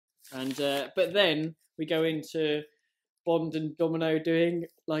And but then we go into Bond and Domino doing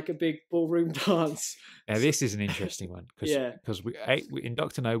like a big ballroom dance. Now this is an interesting one Yeah. because in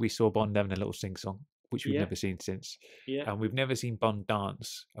Doctor No we saw Bond having a little sing song, which we've Yeah. never seen since, Yeah. and we've never seen Bond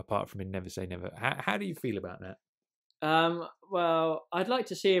dance apart from in Never Say Never. How do you feel about that? Well, I'd like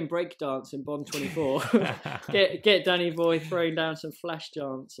to see him break dance in Bond 24. get Danny Boy throwing down some flash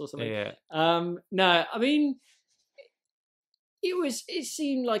dance or something. Yeah. No, I mean, it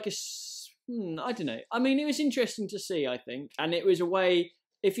seemed like I don't know. I mean, it was interesting to see, I think, and it was a way.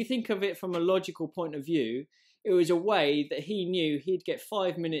 If you think of it from a logical point of view, it was a way that he knew he'd get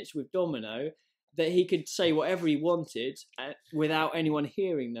 5 minutes with Domino, that he could say whatever he wanted without anyone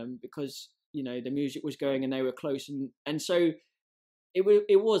hearing them, because the music was going and they were close, and so it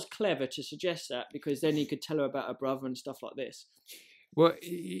was clever to suggest that, because then he could tell her about her brother and stuff like this. Well,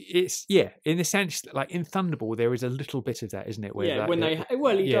 it's in the sense like in Thunderball there is a little bit of that, isn't it? Where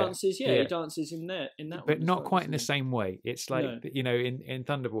when he dances, he dances in that but one, not quite in the same way. It's like No. in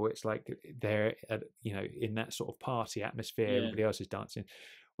Thunderball, it's like they're in that sort of party atmosphere. Yeah. Everybody else is dancing,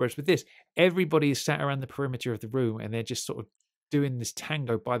 whereas with this, everybody is sat around the perimeter of the room and they're just sort of doing this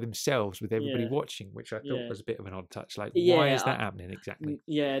tango by themselves with everybody watching, which I thought was a bit of an odd touch. Like, why is that happening exactly?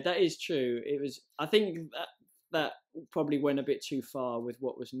 Yeah, that is true. It was. I think that probably went a bit too far with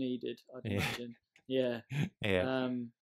what was needed, I'd imagine. Yeah. Yeah.